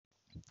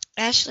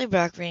Ashley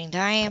Brock reading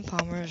Diane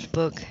Palmer's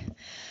book,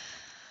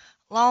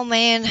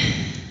 Lawman,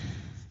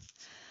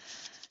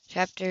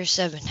 Chapter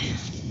 7.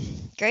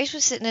 Grace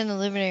was sitting in the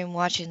living room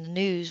watching the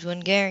news when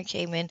Garen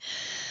came in,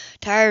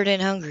 tired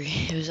and hungry.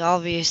 It was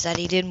obvious that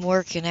he didn't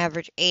work an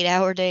average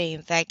 8-hour day.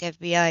 In fact,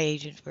 FBI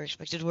agents were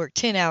expected to work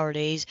 10-hour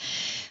days,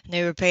 and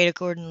they were paid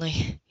accordingly.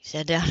 He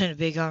sat down in a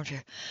big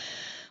armchair.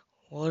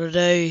 "What a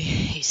day,"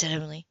 he said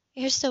heavily.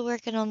 "You're still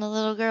working on the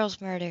little girl's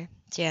murder."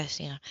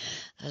 "Yes,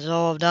 that's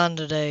all I've done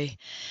today.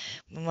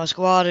 My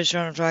squad is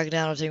trying to track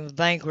down a team of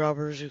bank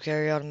robbers who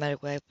carry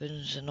automatic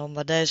weapons, and on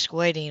my desk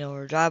waiting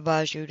are a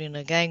drive-by shooting,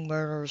 a gang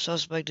murder, a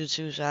suspected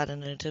suicide,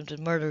 and an attempted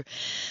murder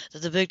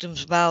that the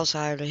victim's spouse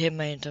hired a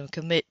hitman to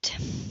commit."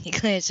 He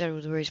glanced at her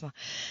with a weary smile.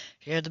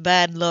 "She had the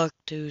bad luck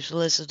to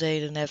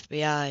solicitate an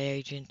FBI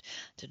agent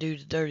to do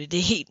the dirty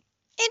deed."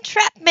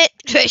 "Entrapment!"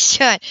 Grace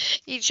chimed.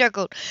 He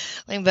chuckled,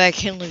 leaned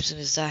back, and loosened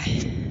his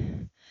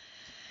tie.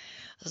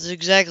 "That's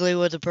exactly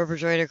what the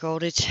perpetrator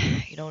called it.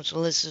 You don't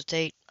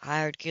solicitate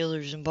hired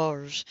killers in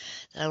bars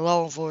that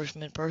law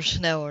enforcement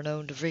personnel are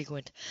known to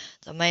frequent.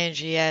 The man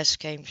she asked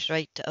came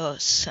straight to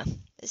us."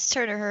 Miss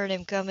Turner heard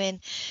him come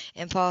in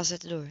and pause at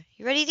the door.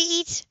 "You ready to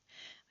eat?"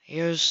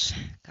 "Yes."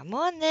 "Come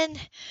on, then."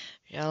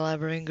 "Shall I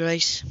bring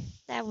Grace?"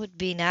 "That would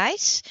be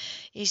nice."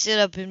 He stood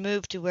up and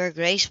moved to where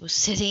Grace was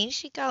sitting.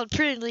 She called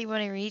prettily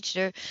when he reached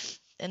her,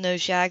 and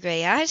those shy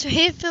gray eyes made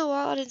him feel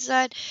wild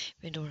inside.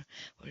 "Put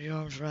your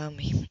arms around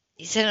me,"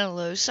 he said in a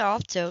low,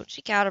 soft tone.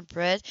 She caught her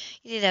breath.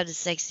 He did have the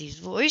sexiest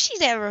voice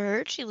she'd ever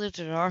heard. She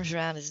lifted her arms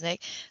around his neck,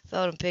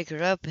 felt him pick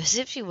her up as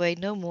if she weighed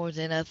no more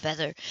than a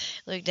feather,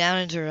 looked down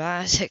into her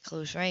eyes at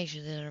close range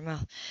and then in her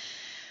mouth.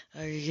 "I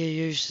could get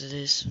used to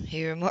this,"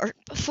 he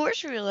remarked. Before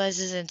she realized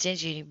his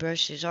intention, he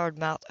brushed his hard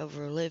mouth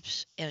over her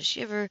lips, and a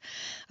shiver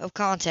of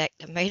contact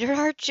that made her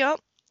heart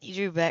jump. He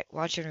drew back,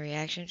 watching her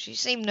reaction. She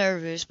seemed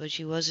nervous, but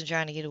she wasn't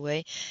trying to get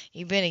away.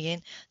 He bent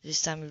again.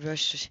 This time he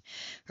brushed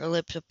her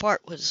lips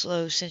apart with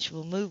slow,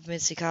 sensual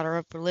movements. He caught her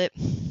upper lip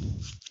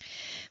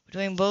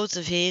between both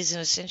of his in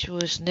a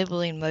sensuous,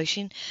 nibbling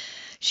motion.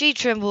 She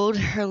trembled.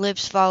 Her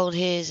lips followed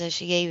his as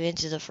she gave in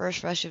to the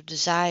first rush of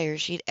desire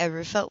she'd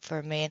ever felt for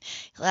a man.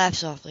 He laughed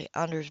softly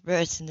under his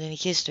breath, and then he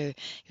kissed her.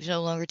 He was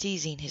no longer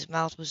teasing. His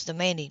mouth was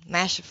demanding,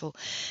 masterful.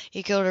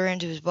 He curled her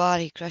into his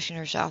body, crushing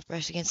her soft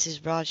breast against his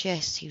broad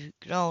chest. He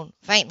groaned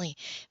faintly,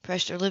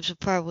 pressed her lips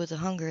apart with a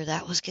hunger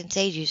that was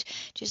contagious.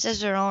 Just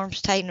as her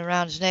arms tightened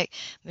around his neck,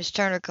 Miss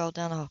Turner called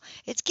down the hall,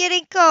 "It's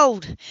getting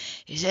cold."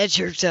 His head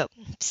jerked up,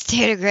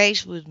 stared at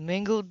Grace with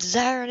mingled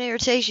desire and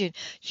irritation.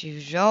 She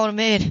was drawing him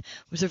in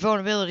with her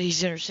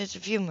vulnerabilities and her sense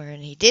of humor,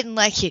 and he didn't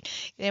like it.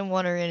 He didn't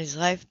want her in his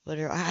life, but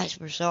her eyes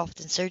were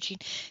soft and searching,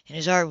 and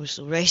his heart was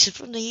still racing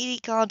from the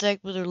heated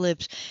contact with her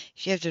lips.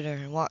 He shifted her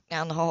and walked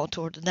down the hall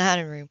toward the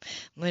dining room,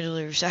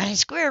 mentally reciting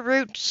square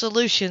root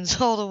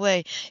solutions all the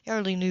way. He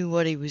hardly knew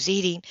what he was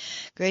eating.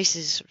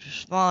 Grace's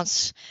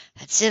response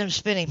had sent him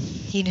spinning.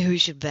 He knew he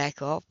should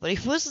back off, but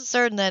he wasn't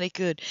certain that he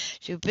could.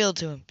 She appealed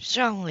to him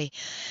strongly.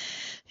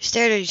 They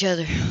stared at each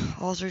other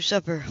all through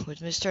supper,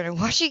 with Miss Turner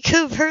watching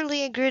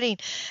covertly and grinning.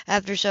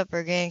 After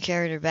supper, Gan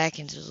carried her back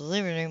into the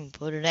living room and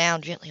put her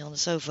down gently on the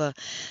sofa.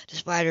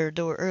 Despite her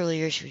adore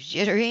earlier, she was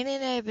jittery and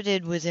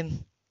inhibited with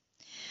him.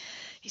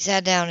 He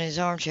sat down in his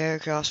armchair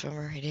across from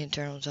her. He didn't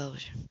turn on the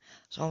television.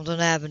 "Something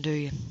happened to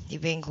you," he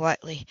began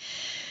quietly.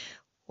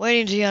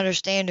 Waiting to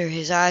understand her,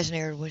 his eyes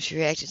narrowed when she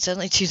reacted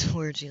suddenly to the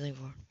words he leaned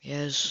for.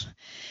 "Yes,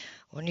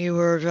 when you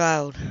were a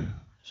child,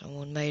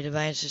 someone made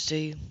advances to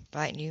you,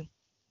 frightened you."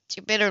 She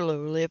bit her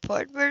lower lip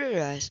hard and averted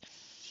her eyes.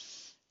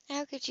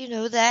 "How could you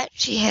know that?"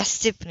 she asked,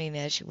 stiffening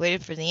as she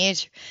waited for the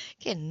answer.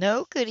 Couldn't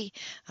know, could he?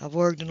 "I've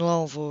worked in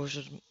law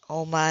enforcement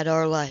all my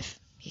dark life,"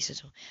 he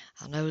said.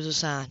 "I know the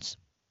signs."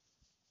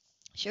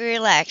 She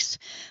relaxed,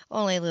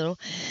 only a little.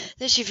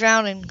 Then she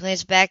frowned and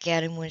glanced back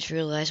at him when she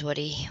realized what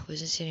he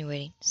was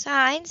insinuating.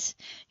 "Signs?"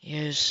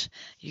 "Yes.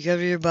 You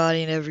cover your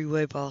body in every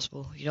way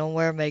possible. You don't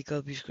wear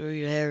makeup. You screw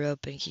your hair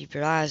up and keep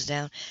your eyes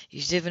down.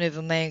 You stiffen if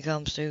a man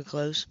comes too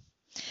close."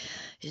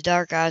 His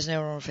dark eyes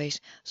narrowed on her face.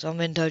 Some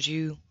man touch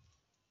you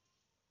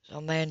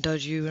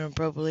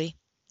inappropriately?"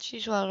 She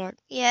swallowed hard.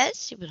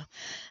 "Yes," she went on.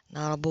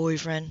 "Not a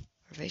boyfriend?"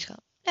 Her face calmed.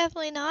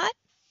 "Definitely not."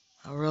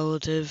 "A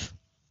relative?"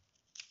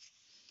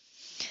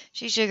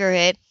 She shook her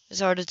head. It was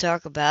hard to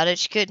talk about it.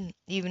 She couldn't,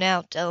 even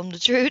now, tell him the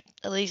truth.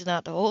 At least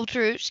not the whole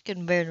truth. She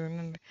couldn't bear to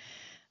remember.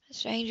 "A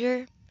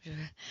stranger?"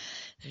 "Did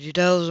you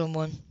tell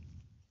someone?"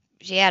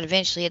 "She had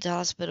eventually at the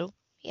hospital."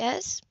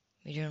 "Yes."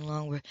 He drew a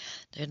long breath.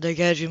 "Did they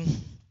catch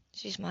him?"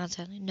 She smiled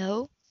sadly.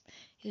 "No.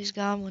 He was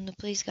gone when the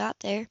police got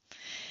there."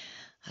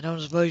 "I don't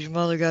suppose your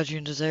mother got you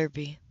into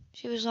therapy?"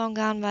 "She was long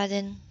gone by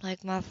then,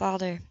 like my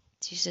father,"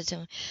 she said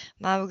simply.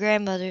 "My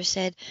grandmother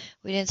said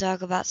we didn't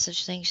talk about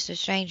such things to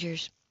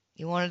strangers."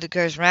 He wanted to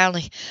curse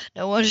roundly.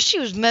 No wonder she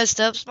was messed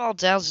up. Small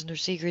towns and their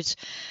secrets.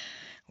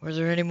 "Were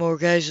there any more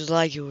cases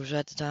like yours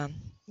at the time?"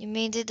 "You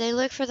mean, did they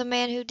look for the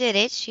man who did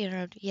it?" she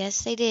interrupted.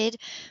 "Yes, they did.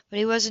 But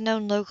he wasn't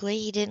known locally.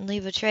 He didn't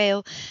leave a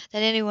trail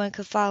that anyone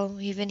could follow.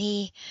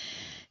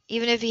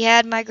 Even if he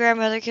had, my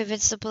grandmother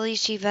convinced the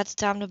police chief at the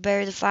time to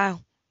bury the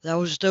file." That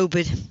was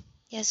stupid.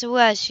 Yes, it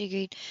was, she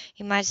agreed.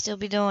 He might still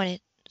be doing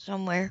it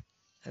somewhere.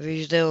 If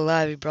he's still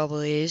alive, he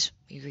probably is,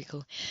 he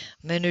recalled.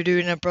 Men who do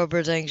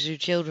inappropriate things to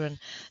children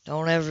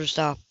don't ever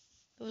stop.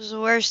 It was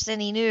worse than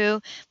he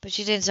knew, but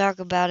she didn't talk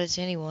about it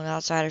to anyone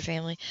outside her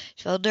family.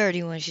 She felt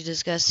dirty when she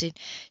discussed it.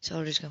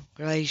 So I just go,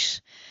 Grace,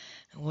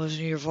 it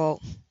wasn't your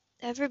fault.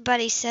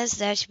 Everybody says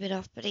that, she bit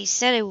off, but he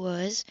said it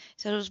was.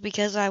 Said it was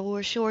because I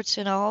wore shorts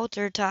and a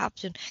halter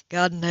tops, and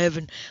God in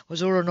heaven,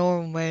 was or a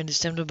normal man is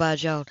tempted by a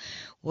child,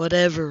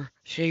 whatever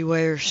she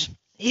wears.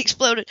 He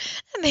exploded.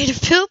 That made her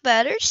feel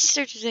better. She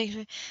started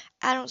saying,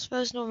 I don't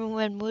suppose normal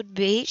men would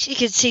be. She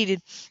conceded.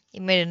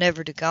 He made an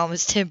effort to calm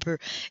his temper.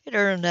 It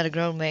hurt him that a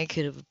grown man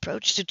could have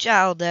approached a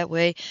child that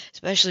way,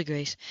 especially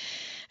Grace.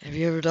 Have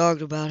you ever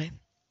talked about it?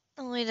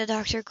 Only to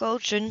Dr.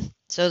 Coltrane.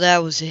 So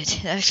that was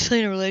it. I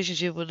explained a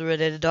relationship with the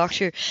redheaded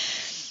doctor.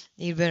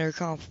 He'd been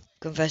her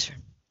confessor.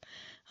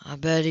 I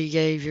bet he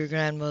gave your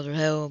grandmother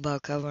hell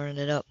about covering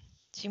it up.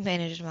 She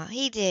managed to smile.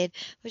 He did,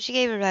 but she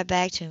gave it right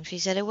back to him. She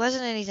said it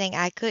wasn't anything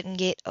I couldn't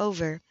get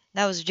over.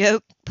 That was a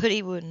joke, but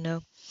he wouldn't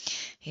know.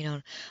 You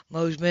know,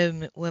 most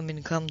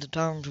women come to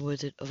terms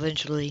with it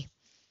eventually.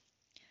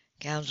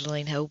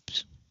 Counseling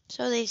helps.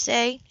 So they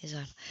say. He's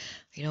like,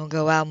 you don't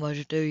go out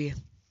much, do you?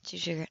 She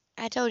shook her.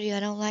 I told you I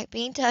don't like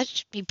being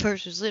touched. He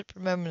pursed his lip,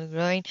 remembering the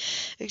growing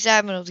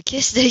excitement of the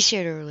kiss they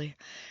shared earlier.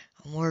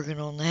 I'm working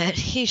on that.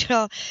 She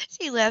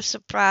laughed,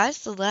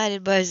 surprised,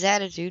 delighted by his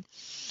attitude.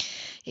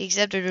 He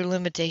accepted her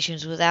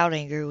limitations without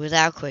anger,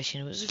 without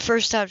question. It was the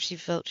first time she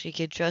felt she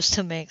could trust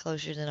a man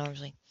closer than arm's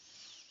length.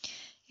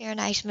 You're a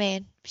nice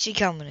man, she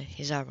commented.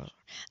 His eyebrows.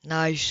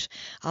 Nice.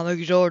 I'm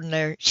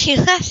extraordinary. She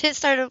laughed and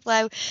started to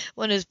reply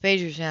when his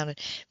pager sounded.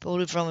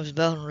 Pulled it from his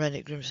belt and read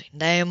it grimacing.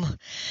 Damn.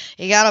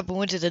 He got up and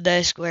went to the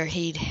desk where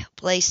he'd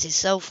placed his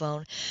cell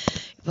phone.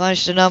 He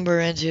punched a number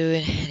into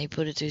it and he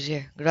put it to his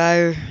ear.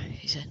 Grier,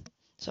 he said.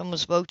 Someone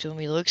spoke to him.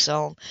 He looked,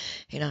 saw him.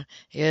 He nodded.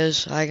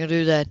 Yes, I can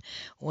do that.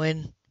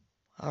 When?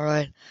 All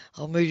right.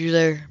 I'll meet you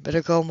there.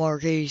 Better call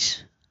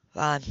Marquise.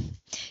 Fine.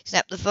 He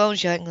snapped the phone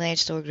shut and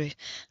glanced toward Grace.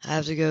 I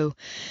have to go.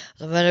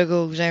 The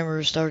medical examiner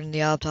is starting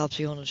the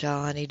autopsy on the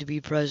child. I need to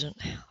be present.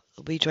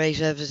 There'll be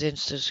trace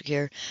evidence to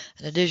secure,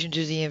 in addition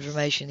to the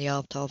information the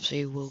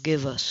autopsy will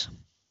give us.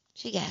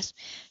 She gasped.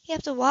 You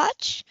have to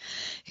watch?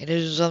 It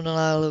isn't something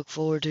I look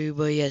forward to,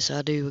 but yes,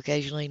 I do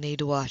occasionally need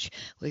to watch.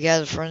 We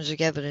gather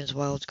forensic evidence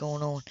while it's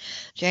going on.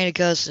 Chain of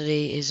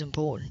custody is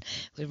important.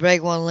 If we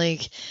break one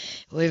link,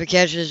 if we ever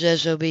catch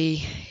this SOB,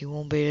 he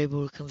won't be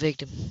able to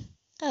convict him.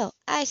 Oh,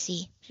 I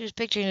see. She was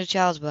picturing the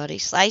child's body,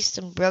 sliced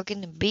and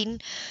broken and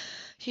beaten.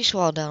 She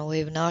swallowed down a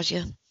wave of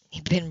nausea.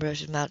 He pinned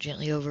brushed his mouth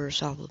gently over her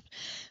soft lips.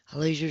 At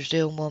least you're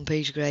still in one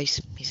piece,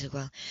 Grace, he said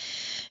quietly.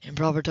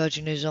 Improper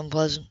touching is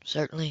unpleasant,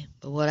 certainly,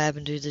 but what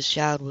happened to this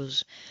child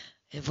was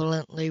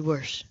infinitely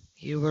worse.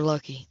 You were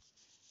lucky.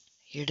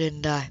 You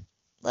didn't die.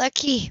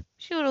 Lucky?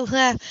 She would have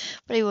laughed,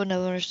 but he wouldn't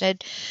have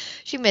understood.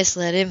 She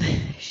misled him.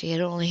 She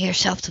had only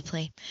herself to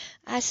blame.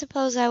 I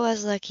suppose I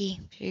was lucky,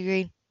 she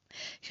agreed.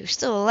 She was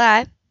still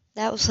alive.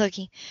 That was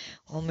lucky.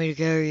 Want me to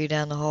carry you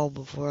down the hall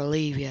before I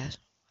leave? He asked.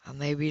 I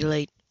may be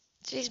late.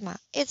 She smiled.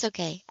 It's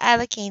okay. I have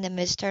a cane that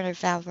Miss Turner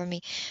found for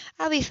me.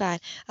 I'll be fine.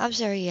 I'm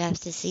sorry you have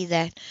to see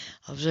that.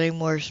 I've seen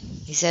worse,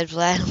 he said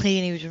flatly,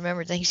 and he was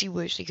remembering things he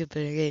wished he could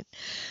forget.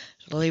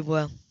 So leave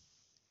well.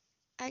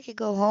 I could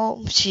go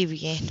home, she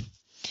began.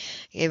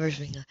 He gave her a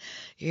speaking.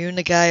 You and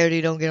the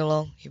coyote don't get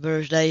along. You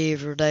better stay here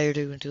for a day or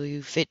two until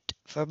you fit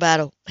for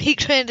battle. He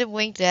grinned and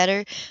winked at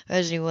her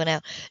as he went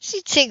out.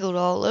 She tingled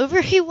all over.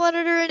 He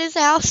wanted her in his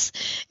house,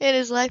 in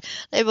his life.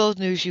 They both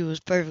knew she was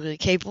perfectly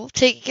capable of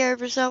taking care of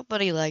herself, but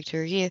he liked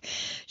her here.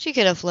 She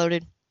could have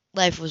floated.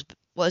 Life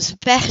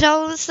wasn't bad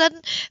all of a sudden.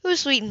 It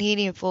was sweet and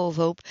heating and full of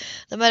hope.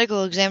 The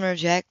medical examiner,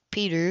 Jack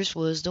Peters,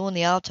 was doing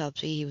the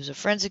autopsy. He was a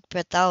forensic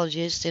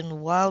pathologist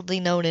and widely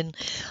known in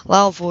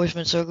law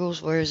enforcement circles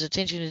for his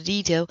attention to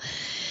detail.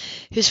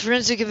 His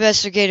forensic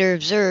investigator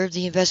observed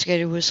the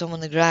investigator was someone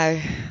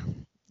the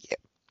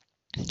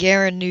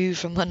Garen knew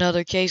from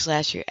another case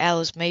last year.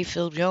 Alice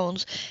Mayfield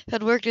Jones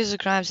had worked as a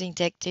crime scene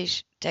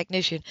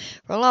technician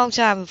for a long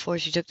time before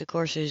she took the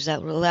courses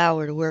that would allow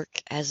her to work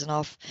as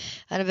an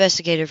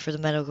investigator for the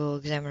medical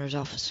examiner's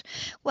office.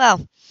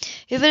 Well,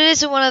 if it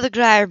isn't one of the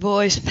Grier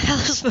boys,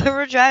 Alice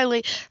murmured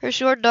dryly. Her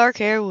short dark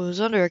hair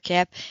was under her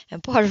cap,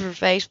 and part of her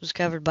face was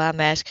covered by a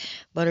mask,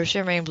 but her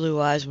shimmering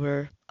blue eyes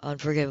were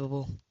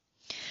unforgivable.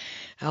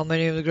 How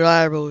many of the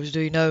Grier boys do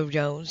you know,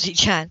 Jones? He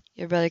chimed.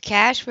 Your brother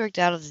Cash worked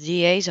out of the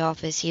DA's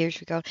office here, she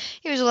recalled.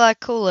 He was a lot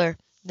cooler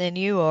than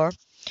you are.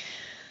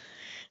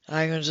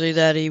 I can see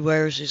that he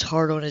wears his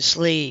heart on his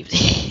sleeve.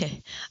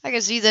 I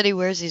can see that he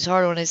wears his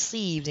heart on his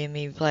sleeve,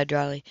 Amy replied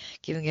dryly,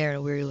 giving Aaron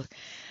a weary look.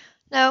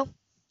 No,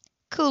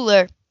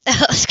 cooler.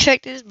 Alice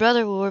corrected his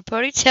brother wore a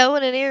ponytail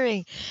and an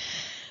earring.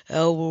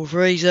 Hell will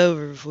freeze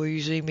over before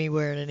you see me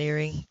wearing an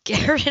earring.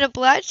 Garen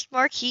obliged.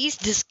 Marquise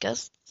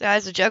disgusted. His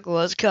eyes a chuckle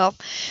was calm.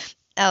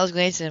 Alice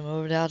glanced at him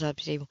over the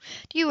autopsy table.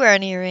 Do you wear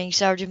an earring,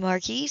 Sergeant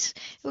Marquise?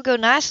 It would go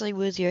nicely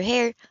with your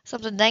hair,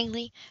 something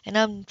dangly and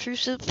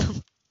unobtrusive.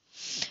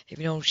 If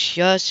you don't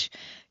shush,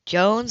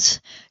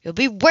 Jones, you'll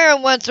be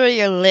wearing one through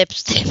your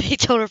lips, he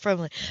told her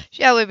firmly.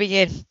 Shall we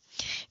begin?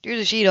 Drew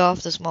the sheet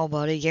off the small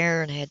body.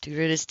 Garen had to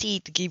grit his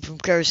teeth to keep from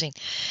cursing.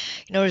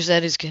 He noticed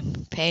that his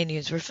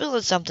companions were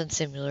feeling something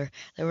similar.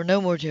 There were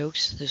no more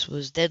jokes. This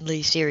was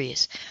deadly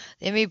serious.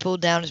 The ME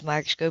pulled down his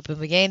microscope and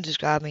began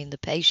describing the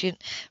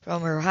patient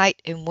from her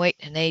height and weight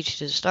and age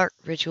to the stark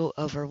ritual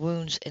of her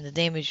wounds and the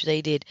damage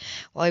they did.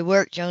 While he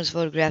worked, Jones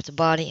photographed the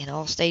body in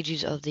all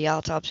stages of the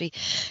autopsy.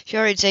 She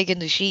already taken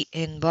the sheet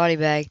and body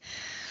bag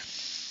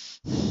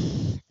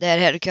that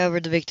had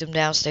covered the victim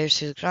downstairs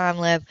to the crime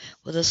lab.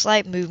 With a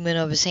slight movement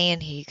of his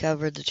hand, he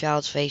covered the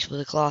child's face with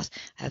a cloth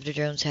after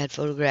Jones had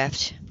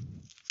photographed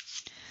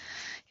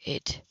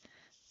it.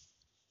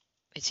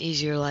 It's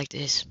easier like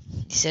this,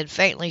 he said,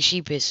 faintly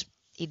sheepish.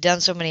 He'd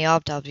done so many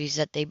autopsies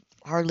that they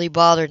hardly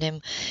bothered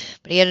him,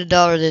 but he had a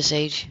daughter this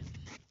age,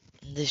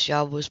 and this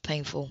job was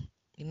painful.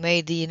 He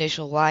made the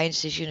initial Y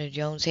incision, and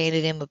Jones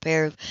handed him a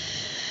pair of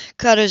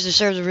cutters to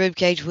serve the rib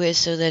cage with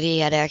so that he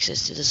had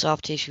access to the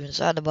soft tissue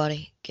inside the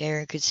body.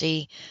 Garen could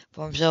see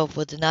for himself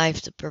what the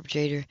knife the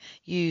perpetrator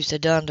used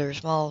had done to her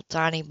small,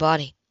 tiny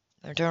body.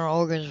 Her internal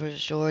organs were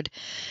destroyed,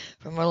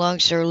 from her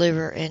lungs to her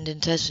liver and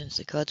intestines.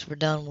 The cuts were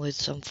done with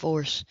some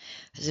force,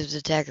 as if the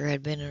attacker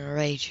had been in a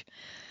rage.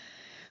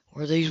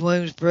 Were these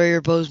wounds pre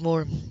or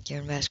post-mortem?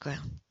 Garen asked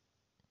quietly.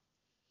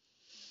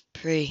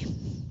 Pre,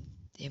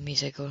 the ME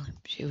said coldly.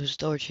 She was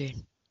tortured.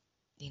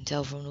 You can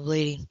tell from the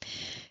bleeding.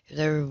 If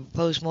they were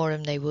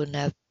post-mortem, they wouldn't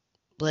have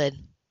bled.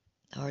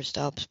 The heart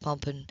stops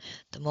pumping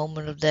the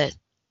moment of death.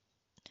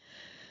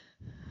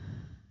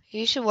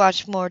 You should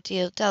watch more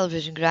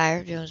television,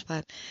 Grier, Jones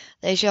piped.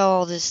 They show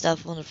all this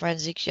stuff on the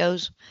forensic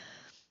shows.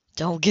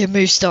 Don't get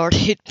me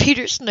started,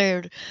 Peter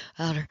sneered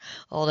at her.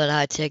 All that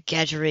high-tech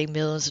gadgetry,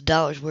 millions of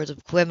dollars worth of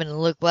equipment, and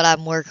look what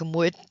I'm working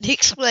with, he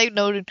exclaimed,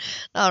 noting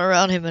not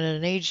around him in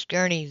an aged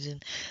gurney,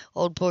 an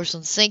old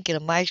porcelain sink, and a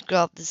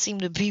microscope that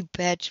seemed to be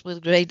patched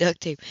with gray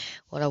duct tape.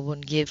 What I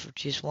wouldn't give for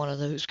just one of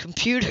those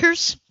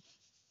computers.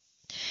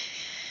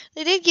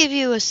 They did give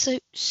you a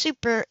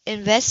super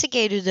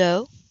investigator,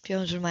 though,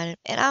 Jones reminded him,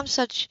 and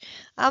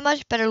I'm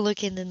much better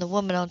looking than the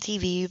woman on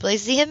TV who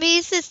plays the ME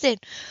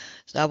assistant.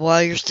 Stop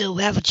while you still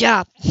have a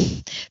job,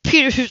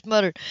 Peters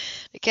muttered.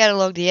 They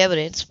catalogued the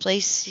evidence,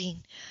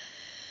 placing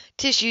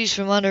tissues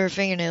from under her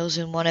fingernails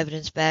in one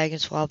evidence bag and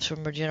swabs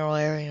from her general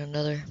area in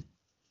another.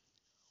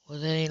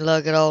 With any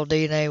luck at all,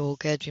 DNA will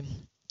catch him,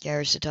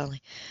 Garrett said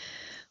tautly.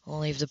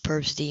 Only if the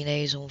perp's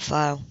DNA is on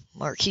file.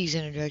 Marquis'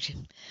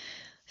 interjection.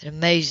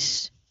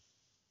 It's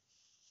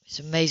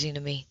amazing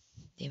to me,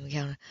 Demon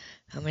counted,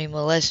 how many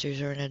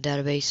molesters are in a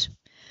database.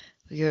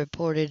 We get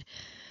reported.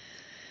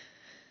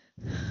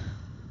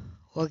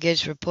 What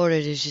gets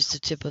reported is just the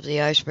tip of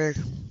the iceberg.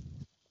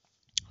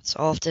 It's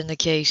often the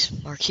case,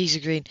 Marquis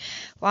agreed.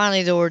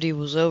 Finally, the ordeal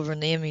was over,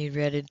 and the ME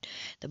readied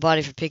the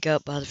body for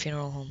pickup by the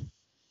funeral home.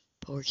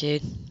 Poor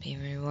kid, he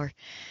remarked,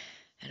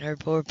 and her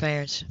poor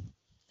parents.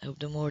 Hope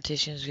the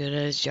mortician's good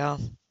at his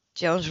job.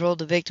 Jones rolled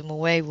the victim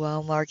away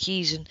while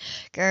Marquis and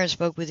Garen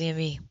spoke with the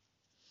ME.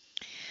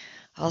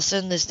 I'll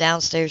send this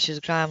downstairs to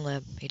the crime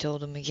lab, he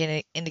told them,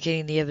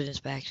 indicating the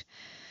evidence bags.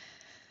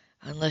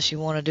 Unless you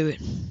want to do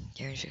it,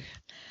 Garen said.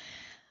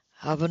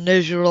 I've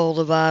initialed all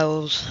the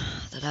vials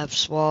that have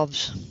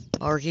swabs.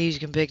 Marquis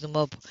can pick them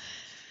up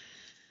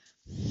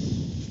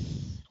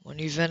when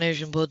you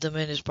finish and put them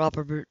in his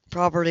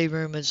property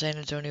room in San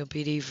Antonio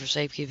PD for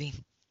safekeeping.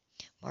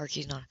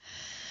 Marquis nodded.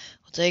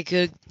 We'll take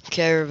good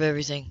care of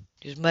everything.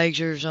 Just make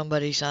sure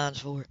somebody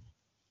signs for it.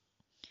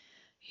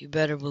 You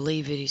better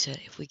believe it, he said.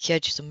 If we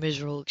catch the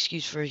miserable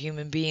excuse for a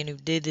human being who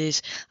did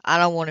this, I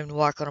don't want him to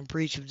walk on a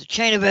breach of the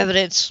chain of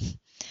evidence.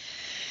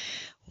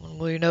 When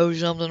we know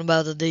something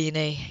about the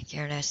DNA,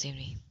 Karen asked him.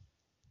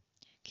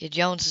 Get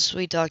Jones to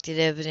sweet-talk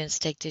the evidence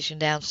technician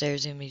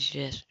downstairs in me,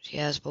 she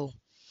asked Bull.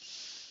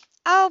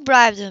 I'll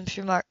bribe them,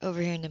 she remarked,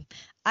 overhearing them.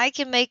 I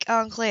can make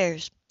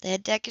enclairs. The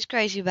head tech is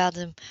crazy about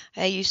them.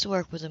 I used to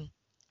work with him.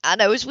 I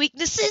know his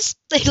weaknesses,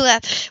 they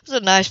laughed. It was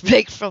a nice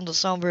break from the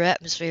somber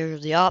atmosphere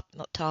of the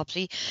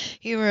autopsy.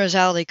 Humorous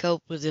how they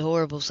coped with the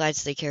horrible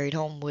sights they carried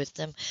home with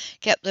them,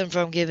 kept them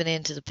from giving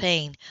in to the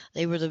pain.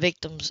 They were the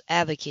victims'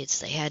 advocates.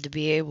 They had to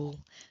be able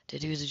to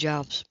do the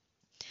jobs.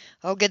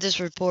 I'll get this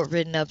report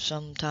written up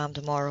sometime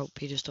tomorrow,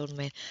 Peters told the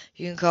man.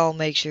 You can call and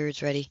make sure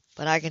it's ready.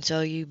 But I can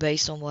tell you,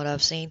 based on what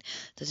I've seen,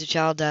 that the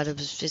child died of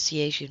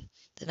asphyxiation.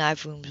 The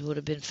knife wounds would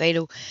have been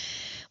fatal,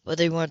 but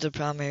they weren't the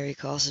primary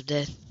cause of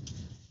death.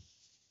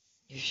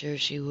 You're sure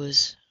she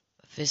was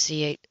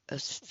sophisticated?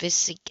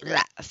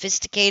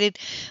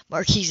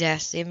 Marquis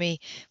asked.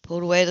 Emmy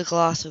pulled away the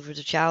cloth over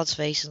the child's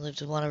face and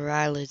lifted one of her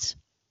eyelids.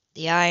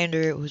 The eye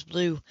under it was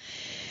blue.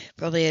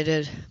 Probably it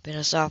had been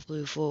a soft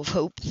blue full of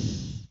hope.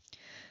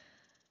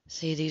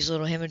 See these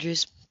little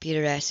hemorrhages?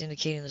 Peter asked,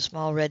 indicating the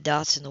small red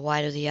dots in the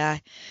white of the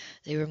eye.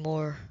 They were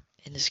more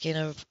in the skin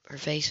of her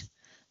face.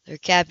 They're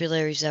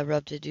capillaries that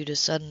erupted due to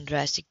sudden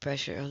drastic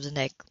pressure of the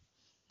neck.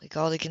 We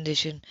call the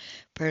condition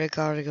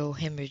pericardial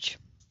hemorrhage.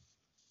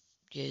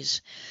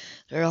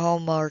 They're a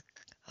hallmark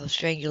of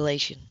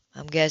strangulation.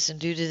 I'm guessing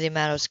due to the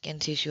amount of skin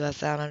tissue I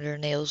found under her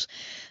nails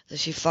that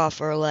she fought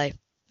for her life.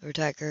 The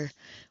attacker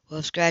will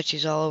have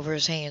scratches all over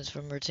his hands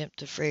from her attempt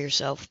to free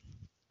herself.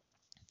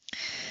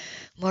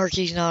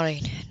 Marky's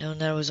nodding, knowing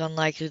that it was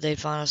unlikely they'd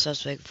find a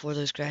suspect before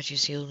those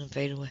scratches healed and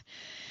faded away.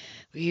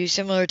 We use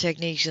similar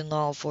techniques in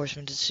law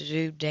enforcement to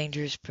subdue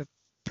dangerous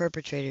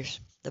perpetrators.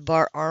 The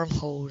bar arm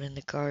hold and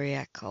the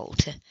cardiac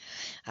hold.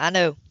 I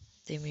know,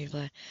 they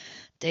replied.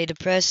 They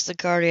depress the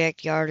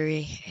cardiac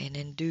artery and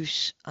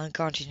induce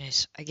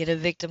unconsciousness. I get a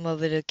victim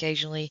of it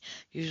occasionally,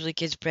 usually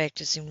kids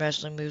practicing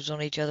wrestling moves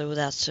on each other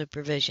without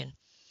supervision.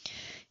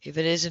 If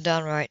it isn't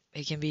done right,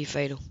 it can be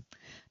fatal.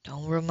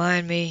 Don't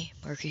remind me,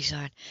 Murky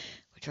sighed.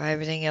 We try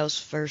everything else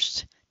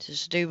first to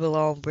subdue a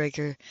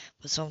lawbreaker,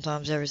 but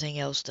sometimes everything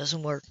else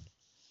doesn't work,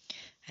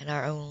 and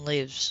our own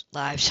lives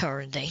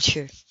are in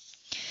danger.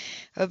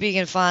 Hope you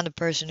can find the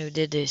person who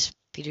did this,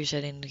 Peter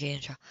said in the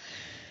cannon.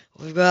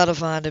 We've got to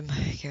find him,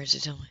 Karen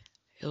said suddenly.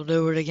 He'll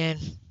do it again.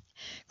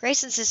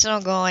 Grace insisted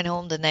on going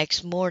home the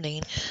next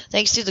morning.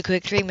 Thanks to the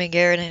quick treatment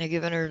Garrett had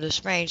given her the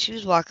sprain, she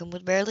was walking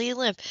with barely a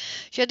limp.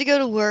 She had to go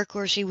to work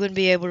or she wouldn't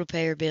be able to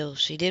pay her bills.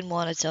 She didn't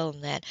want to tell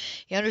him that.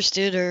 He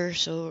understood her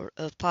sort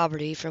of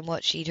poverty from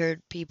what she'd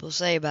heard people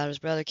say about his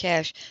brother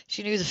Cash.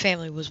 She knew the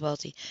family was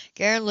wealthy.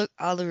 Garrett looked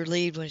oddly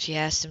relieved when she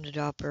asked him to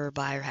drop her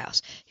by her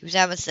house. He was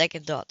having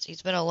second thoughts. He'd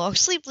spent a long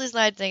sleepless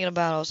night thinking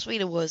about how sweet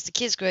it was to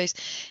kiss Grace,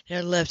 and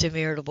it left him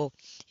irritable.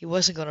 He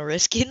wasn't going to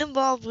risk getting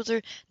involved with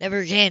her. Never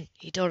again,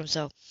 he told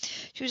himself.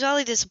 She was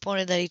oddly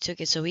disappointed that he took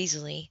it so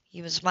easily,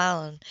 even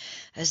smiling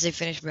as they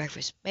finished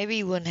breakfast. Maybe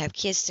he wouldn't have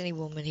kissed any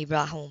woman he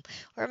brought home,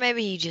 or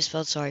maybe he just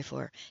felt sorry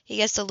for her. He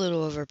guessed a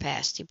little of her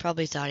past. He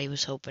probably thought he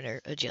was hoping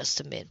her adjust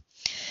to men.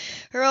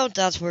 Her own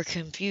thoughts were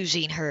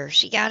confusing her.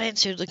 She got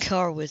into the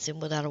car with him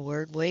without a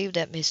word, waved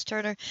at Miss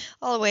Turner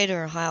all the way to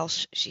her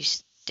house. She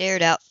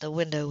stared out the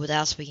window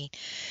without speaking.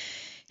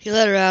 He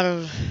let her out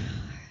of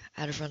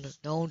front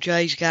of. Don't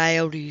chase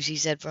coyotes, he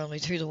said firmly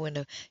through the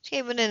window. She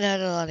gave an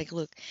idiotic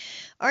look.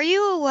 Are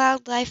you a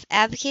wildlife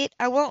advocate?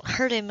 I won't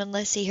hurt him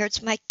unless he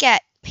hurts my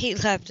cat. He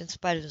laughed in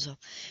spite of himself.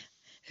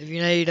 If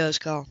you need us,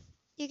 call.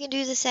 You can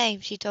do the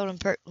same, she told him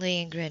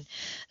pertly and grinned.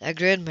 That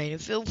grin made him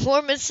feel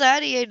warm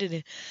inside. He hated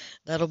it.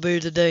 That'll be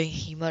the day,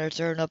 he muttered,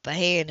 throwing up a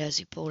hand as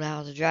he pulled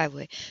out of the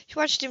driveway. She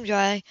watched him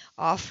drive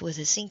off with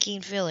a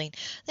sinking feeling.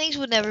 Things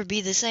would never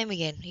be the same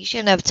again. He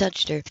shouldn't have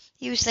touched her.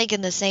 He was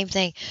thinking the same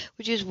thing,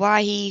 which is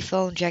why he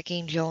phoned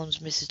Jackie Jones,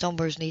 Mrs.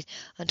 Dunbar's niece,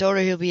 and told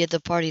her he'll be at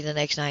the party the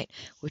next night,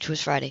 which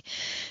was Friday.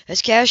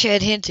 As Cash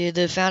had hinted,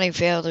 the founding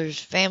fathers,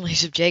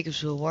 families of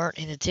Jacobsville weren't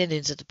in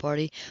attendance at the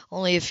party.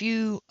 Only a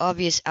few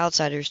obvious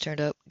outsiders turned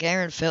up.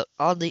 Garen felt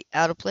oddly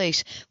out of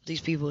place with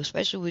these people,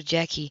 especially with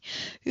Jackie,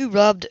 who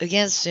rubbed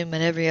against him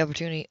at every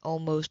opportunity,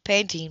 almost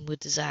panting with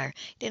desire.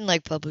 He didn't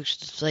like public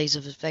displays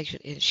of affection.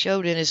 It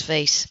showed in his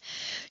face.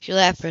 She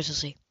laughed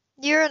breathlessly.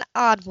 You're an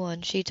odd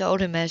one, she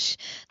told him as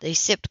they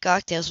sipped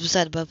cocktails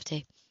beside the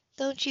buffet.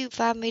 Don't you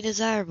find me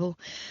desirable?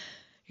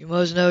 You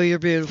must know you're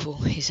beautiful,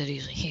 he said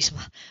easily. He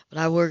smiled. But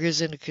I work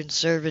as in a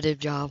conservative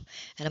job,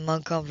 and I'm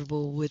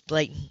uncomfortable with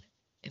blatant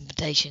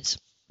invitations.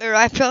 Her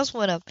eyebrows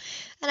went up.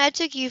 And I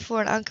took you for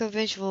an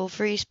unconventional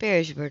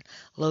free-spirited bird.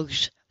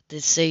 Looks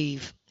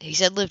deceive, he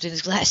said, lifting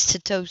his glass to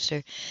toast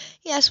her.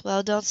 Yes,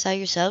 well, don't sell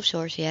yourself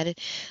short, she added.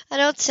 I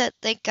don't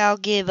think I'll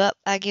give up.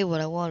 I get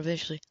what I want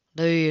eventually.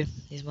 Do you?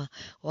 He smiled.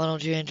 Why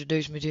don't you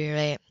introduce me to your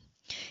aunt?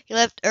 He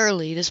left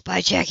early,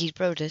 despite Jackie's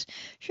protest.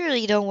 Surely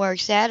you don't work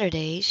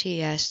Saturdays,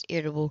 she asked,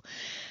 irritable.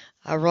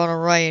 I run a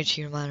ranch,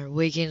 he reminded her.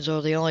 Weekends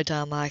are the only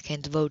time I can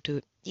devote to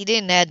it. He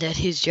didn't add that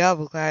his job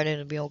required him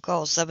to be on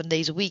call 7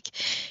 days a week.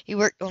 He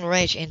worked on the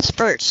ranch in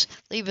spurts,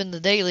 leaving the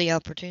daily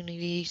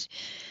operations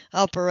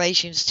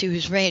to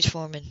his ranch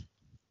foreman.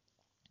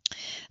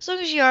 As long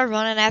as you are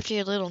running after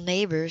your little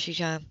neighbor, she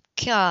chimed.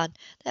 God,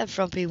 that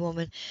frumpy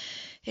woman.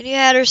 And you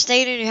had her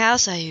staying in your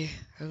house, I hear.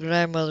 Her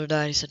grandmother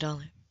died, he said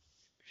dumbly.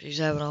 She's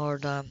having a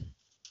hard time.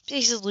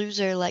 She's a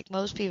loser, like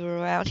most people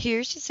around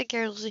here, she said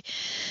carelessly.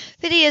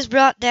 Pity has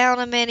brought down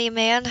a many a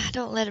man.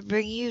 Don't let it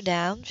bring you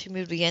down. She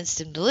moved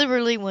against him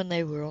deliberately when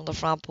they were on the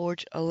front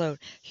porch alone.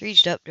 She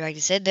reached up, dragged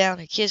his head down,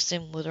 and kissed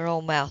him with her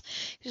own mouth.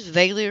 He was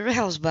vaguely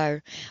aroused by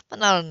her, but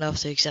not enough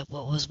to accept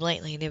what was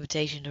blatantly an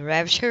invitation to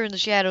ravish her in the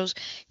shadows.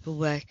 He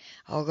pulled back.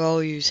 I'll go,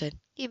 you said.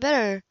 You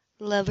better,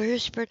 lover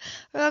whispered,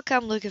 or I'll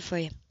come looking for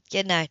you.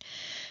 Good night.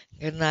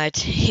 Good night.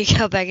 He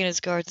got back in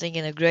his car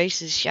thinking of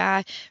Grace's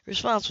shy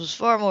response was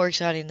far more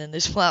exciting than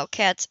this wild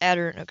cat's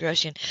adderant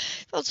aggression.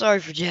 He felt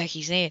sorry for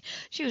Jackie's aunt.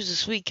 She was a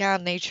sweet,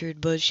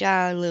 kind-natured, but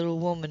shy little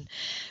woman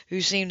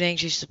who seemed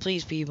anxious to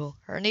please people.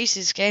 Her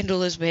niece's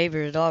scandalous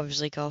behavior had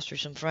obviously cost her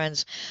some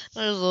friends.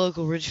 None of the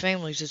local rich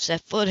families had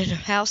set foot in her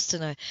house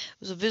tonight. It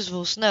was a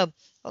visible snub.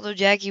 Although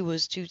Jackie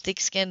was too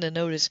thick-skinned to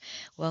notice,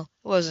 well,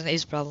 it wasn't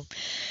his problem.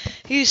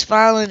 He was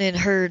filing and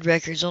heard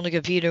records on the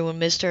computer when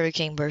Miss Turner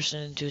came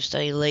bursting into his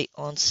study late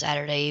on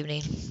Saturday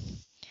evening.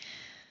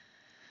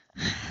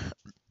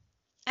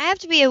 I have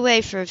to be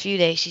away for a few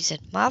days, she said.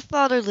 My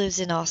father lives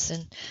in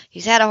Austin.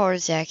 He's had a heart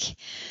attack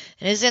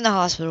and is in the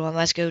hospital. I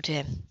must go to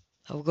him.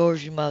 Of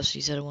course you must, he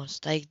said at once.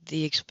 Take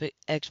the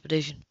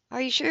expedition. Are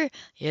you sure?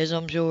 Yes,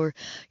 I'm sure.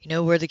 You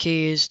know where the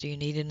key is. Do you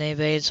need an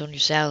advance on your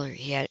salary?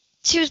 He added.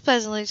 She was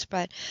pleasantly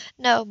surprised.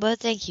 No, but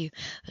thank you.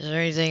 Is there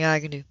anything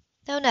I can do?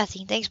 No,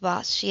 nothing. Thanks,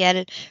 boss, she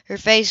added. Her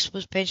face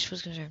was pinched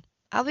with concern.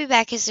 I'll be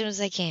back as soon as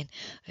I can.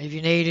 If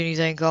you need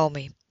anything, call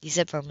me, he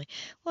said firmly.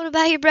 What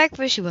about your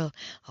breakfast? She will.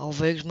 I'll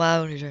fix my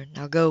own return.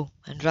 Now go,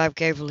 and drive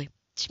carefully.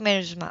 She made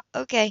a smile.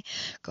 Okay.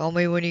 Call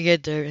me when you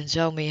get there, and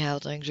tell me how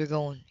things are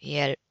going, he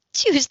added.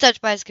 She was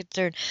touched by his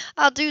concern.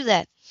 I'll do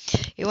that.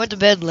 He went to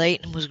bed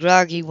late and was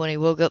groggy when he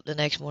woke up the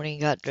next morning. He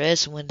got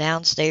dressed and went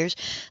downstairs.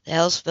 The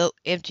house felt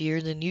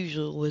emptier than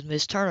usual with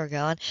Miss Turner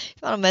gone. He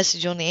found a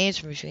message on the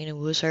answering machine. It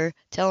was her,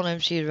 telling him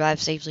she had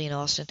arrived safely in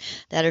Austin,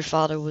 that her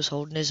father was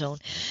holding his own.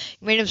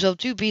 He made himself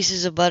 2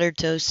 pieces of buttered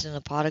toast and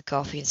a pot of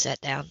coffee and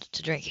sat down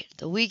to drink it.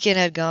 The weekend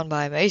had gone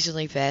by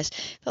amazingly fast.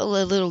 He felt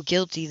a little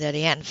guilty that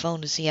he hadn't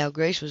phoned to see how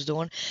Grace was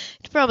doing.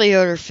 It probably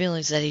hurt her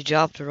feelings that he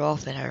dropped her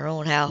off in her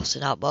own house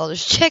and not bothered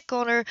to check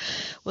on her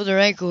with her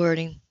ankle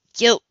hurting.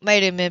 Guilt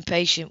made him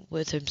impatient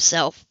with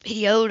himself.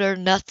 He owed her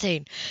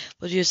nothing,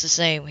 but just the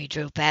same, he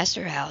drove past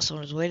her house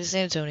on his way to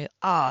San Antonio.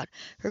 Odd,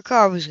 her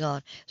car was gone.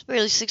 It was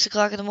barely 6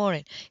 o'clock in the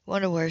morning. He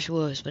wondered where she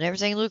was, but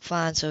everything looked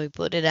fine, so he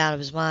put it out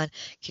of his mind,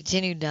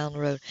 continued down the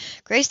road.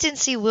 Grace didn't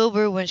see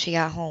Wilbur when she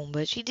got home,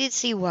 but she did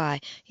see why.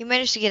 He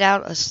managed to get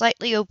out a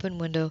slightly open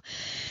window,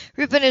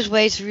 ripping his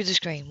way through the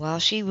screen. While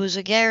she was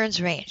at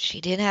Garen's ranch, she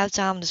didn't have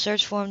time to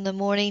search for him in the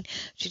morning.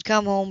 She'd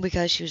come home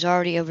because she was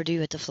already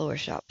overdue at the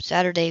florist shop.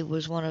 Saturday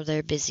was one of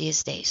their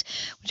busiest days.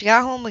 When she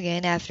got home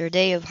again, after a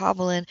day of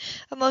hobbling,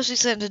 mostly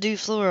something to do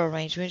floral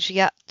arrangements, she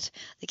got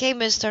the cane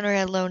Miss Turner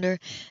had loaned her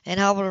and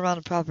hobbled around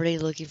the property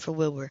looking for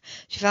Wilbur.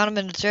 She found him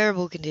in a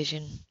terrible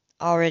condition,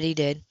 already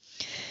dead.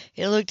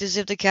 It looked as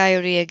if the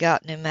coyote had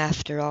gotten him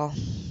after all.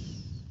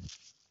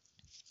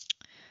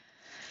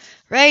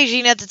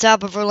 Raging at the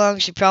top of her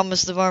lungs, she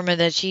promised the varmint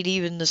that she'd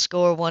even the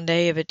score one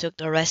day if it took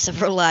the rest of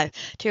her life.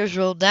 Tears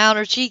rolled down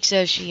her cheeks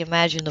as she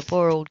imagined the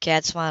poor old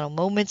cat's final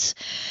moments,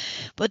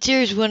 but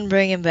tears wouldn't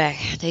bring him back.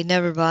 They'd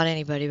never brought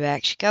anybody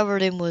back. She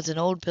covered him with an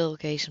old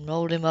pillowcase and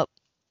rolled him up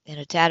in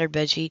a tattered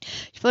bedsheet.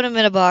 She put him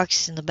in a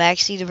box in the back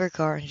seat of her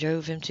car and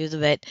drove him to the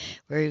vet,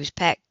 where he was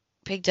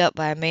picked up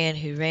by a man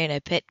who ran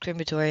a pet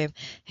crematorium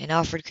and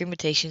offered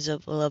cremations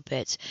of beloved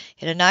pets.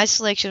 He had a nice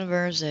selection of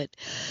urns that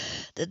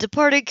the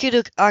departed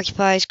could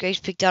occupy. Grace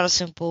picked out a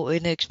simple,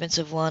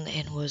 inexpensive one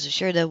and was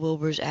assured that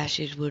Wilbur's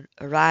ashes would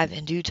arrive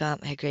in due time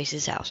at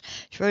Grace's house.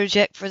 She wrote a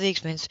check for the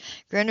expense,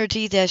 grinned her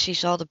teeth as she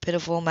saw the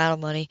pitiful amount of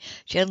money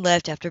she had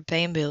left after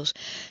paying bills.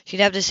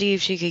 She'd have to see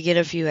if she could get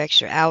a few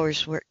extra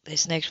hours work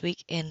this next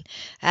week and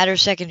add her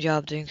second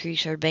job to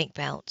increase her bank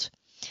balance.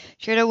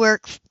 She had to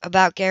work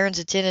about Garen's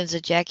attendance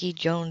at Jackie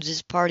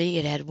Jones's party.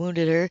 It had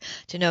wounded her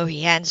to know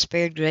he hadn't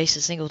spared Grace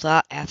a single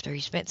thought after he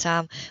spent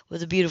time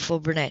with the beautiful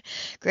brunette.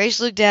 Grace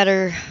looked at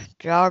her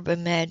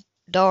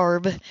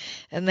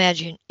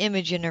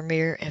image in her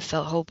mirror and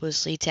felt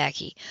hopelessly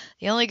tacky.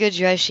 The only good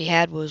dress she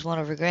had was one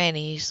of her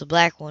granny's, the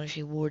black one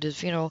she wore to the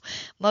funeral.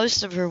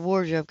 Most of her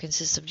wardrobe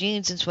consists of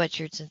jeans and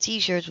sweatshirts and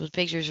t-shirts with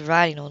pictures of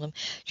writing on them.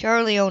 She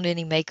hardly owned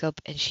any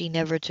makeup, and she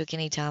never took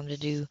any time to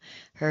do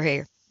her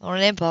hair. On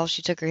an impulse,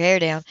 she took her hair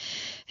down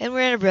and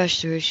ran a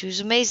brush through it. She was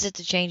amazed at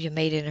the change it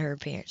made in her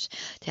appearance.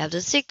 To have the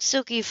thick,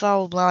 silky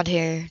fall of blonde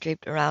hair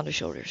draped around her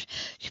shoulders.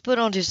 She put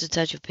on just a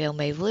touch of pale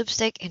mauve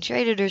lipstick and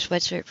traded her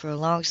sweatshirt for a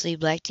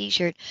long-sleeved black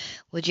t-shirt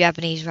with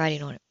Japanese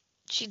writing on it.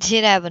 She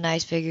did have a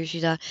nice figure,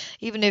 she thought,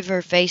 even if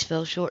her face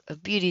fell short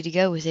of beauty to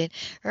go with it.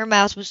 Her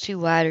mouth was too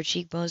wide, her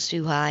cheekbones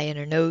too high, and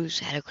her nose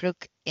had a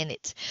crook in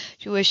it.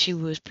 She wished she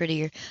was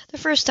prettier. The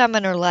first time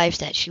in her life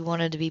that she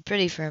wanted to be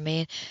pretty for a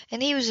man,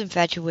 and he was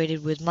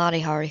infatuated with Mari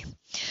Hari.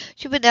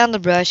 She put down the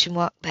brush and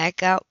walked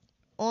back out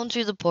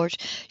onto the porch.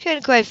 She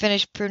hadn't quite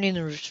finished pruning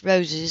the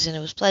roses, and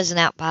it was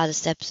pleasant out by the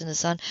steps in the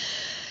sun.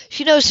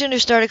 She no sooner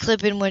started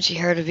clipping when she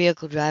heard a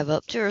vehicle drive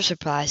up. To her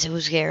surprise, it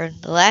was Garen,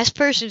 the last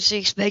person she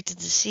expected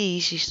to see.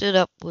 She stood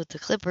up with the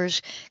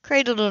clippers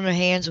cradled in her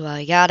hands while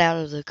he got out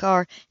of the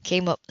car and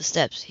came up the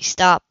steps. He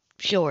stopped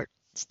short.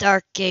 His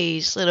dark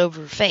gaze slid over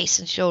her face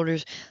and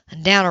shoulders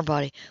and down her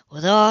body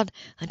with odd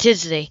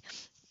intensity.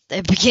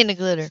 They began to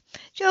glitter.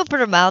 She opened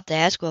her mouth to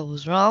ask what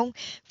was wrong.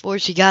 Before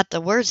she got the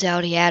words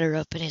out, he had her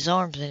up in his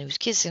arms and he was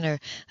kissing her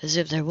as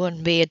if there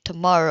wouldn't be a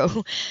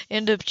tomorrow.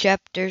 End of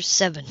chapter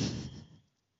 7.